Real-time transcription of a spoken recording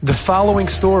The following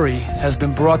story has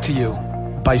been brought to you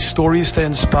by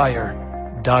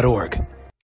StoriesToInspire.org.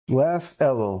 Last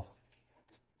Elul,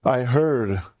 I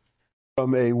heard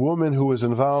from a woman who was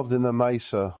involved in the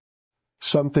Maisa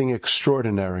something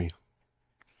extraordinary.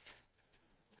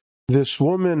 This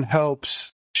woman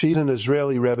she's an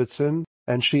Israeli Rebbetzin,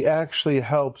 and she actually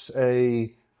helps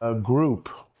a group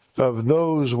of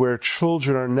those where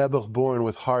children are never born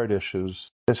with heart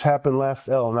issues. This happened last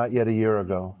Elul, not yet a year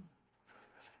ago.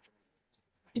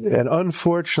 And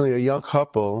unfortunately, a young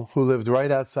couple who lived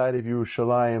right outside of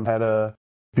Yerushalayim had a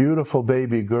beautiful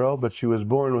baby girl, but she was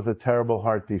born with a terrible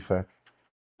heart defect.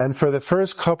 And for the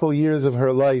first couple years of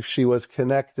her life, she was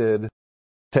connected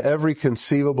to every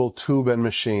conceivable tube and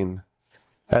machine.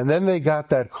 And then they got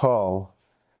that call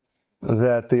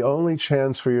that the only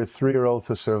chance for your 3-year-old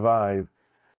to survive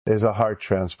is a heart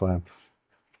transplant.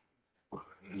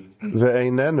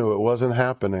 Ve'einenu, it wasn't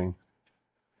happening.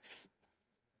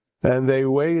 And they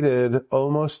waited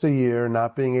almost a year,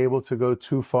 not being able to go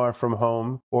too far from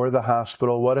home or the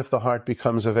hospital. What if the heart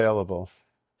becomes available?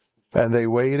 And they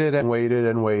waited and waited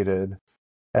and waited.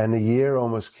 And a year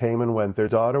almost came and went. Their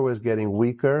daughter was getting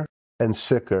weaker and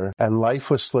sicker, and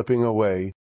life was slipping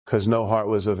away because no heart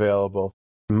was available.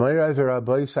 Meirai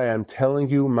v'Rabos, I am telling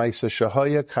you, Maisa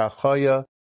Shahaya Kachaya,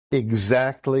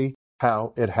 exactly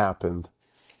how it happened.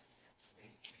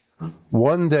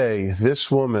 One day, this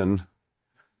woman,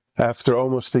 after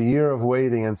almost a year of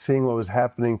waiting and seeing what was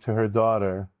happening to her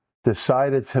daughter,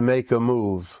 decided to make a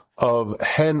move of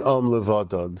hen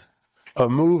levadad, a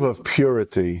move of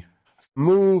purity,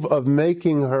 move of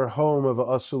making her home of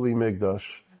Asuli Migdash.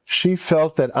 She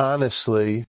felt that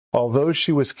honestly, although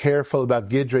she was careful about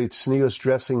Gidrei Tznius,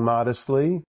 dressing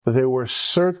modestly, there were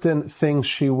certain things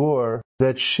she wore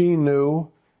that she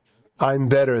knew, I'm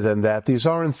better than that. These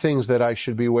aren't things that I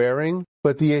should be wearing,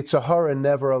 but the Yetzer Hara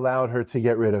never allowed her to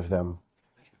get rid of them.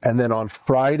 And then on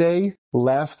Friday,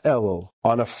 last Elul,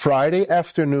 on a Friday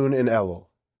afternoon in Elul,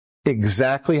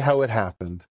 exactly how it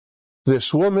happened.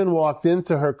 This woman walked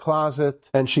into her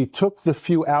closet and she took the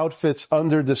few outfits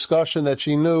under discussion that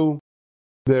she knew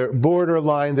they're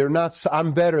borderline,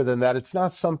 I'm better than that. It's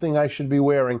not something I should be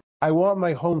wearing. I want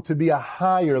my home to be a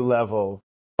higher level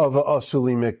of a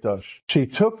Asuli Mikdash. She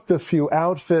took the few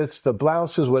outfits, the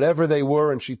blouses, whatever they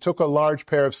were, and she took a large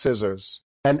pair of scissors.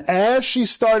 And as she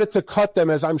started to cut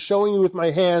them, as I'm showing you with my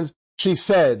hands, she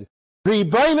said,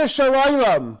 Ribono shel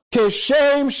olam,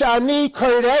 kishem shani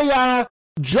koreya,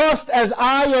 just as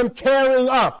I am tearing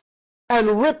up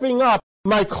and ripping up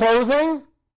my clothing,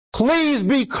 please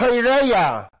be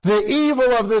koreya, the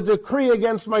evil of the decree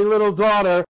against my little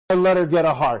daughter, and let her get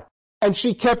a heart. And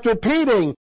she kept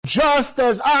repeating, just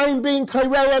as I'm being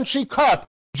koreya, and she cut.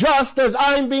 Just as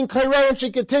I'm being koreya, and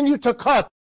she continued to cut.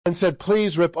 And said,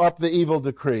 please rip up the evil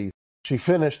decree. She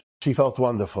finished, she felt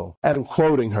wonderful. And I'm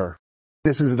quoting her.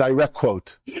 This is a direct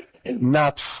quote.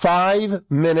 Not 5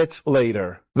 minutes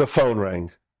later, the phone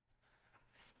rang.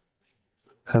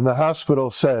 And the hospital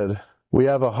said, we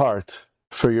have a heart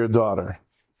for your daughter.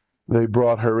 They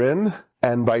brought her in,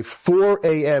 and by 4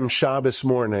 a.m. Shabbos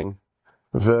morning,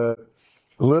 the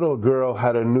little girl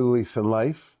had a new lease in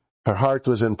life. Her heart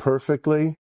was in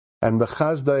perfectly. And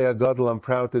B'chazdai Agadol, I'm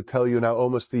proud to tell you now,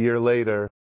 almost a year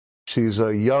later, she's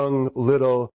a young,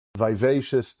 little,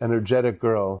 vivacious, energetic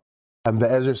girl. And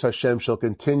Be'ezer Hashem, she'll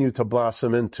continue to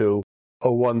blossom into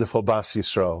a wonderful Bas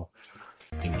Yisrael.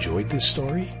 Enjoyed this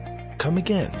story? Come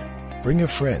again. Bring a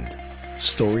friend.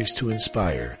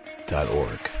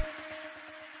 StoriesToInspire.org